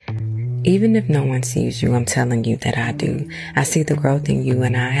Even if no one sees you, I'm telling you that I do. I see the growth in you,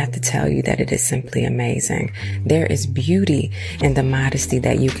 and I have to tell you that it is simply amazing. There is beauty in the modesty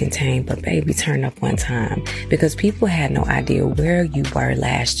that you contain, but baby, turn up one time, because people had no idea where you were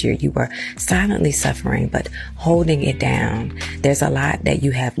last year. You were silently suffering, but holding it down. There's a lot that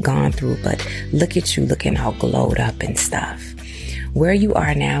you have gone through, but look at you looking all glowed up and stuff. Where you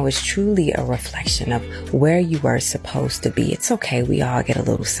are now is truly a reflection of where you were supposed to be. It's okay. We all get a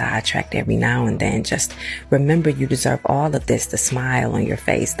little sidetracked every now and then. Just remember, you deserve all of this: the smile on your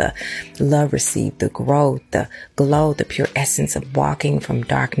face, the love received, the growth, the glow, the pure essence of walking from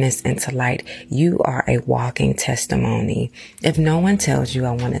darkness into light. You are a walking testimony. If no one tells you,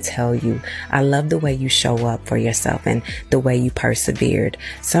 I want to tell you, I love the way you show up for yourself and the way you persevered.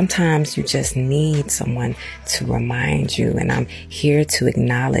 Sometimes you just need someone to remind you, and I'm here to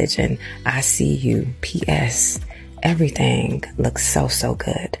acknowledge, and I see you. P.S. Everything looks so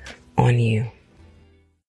good on you.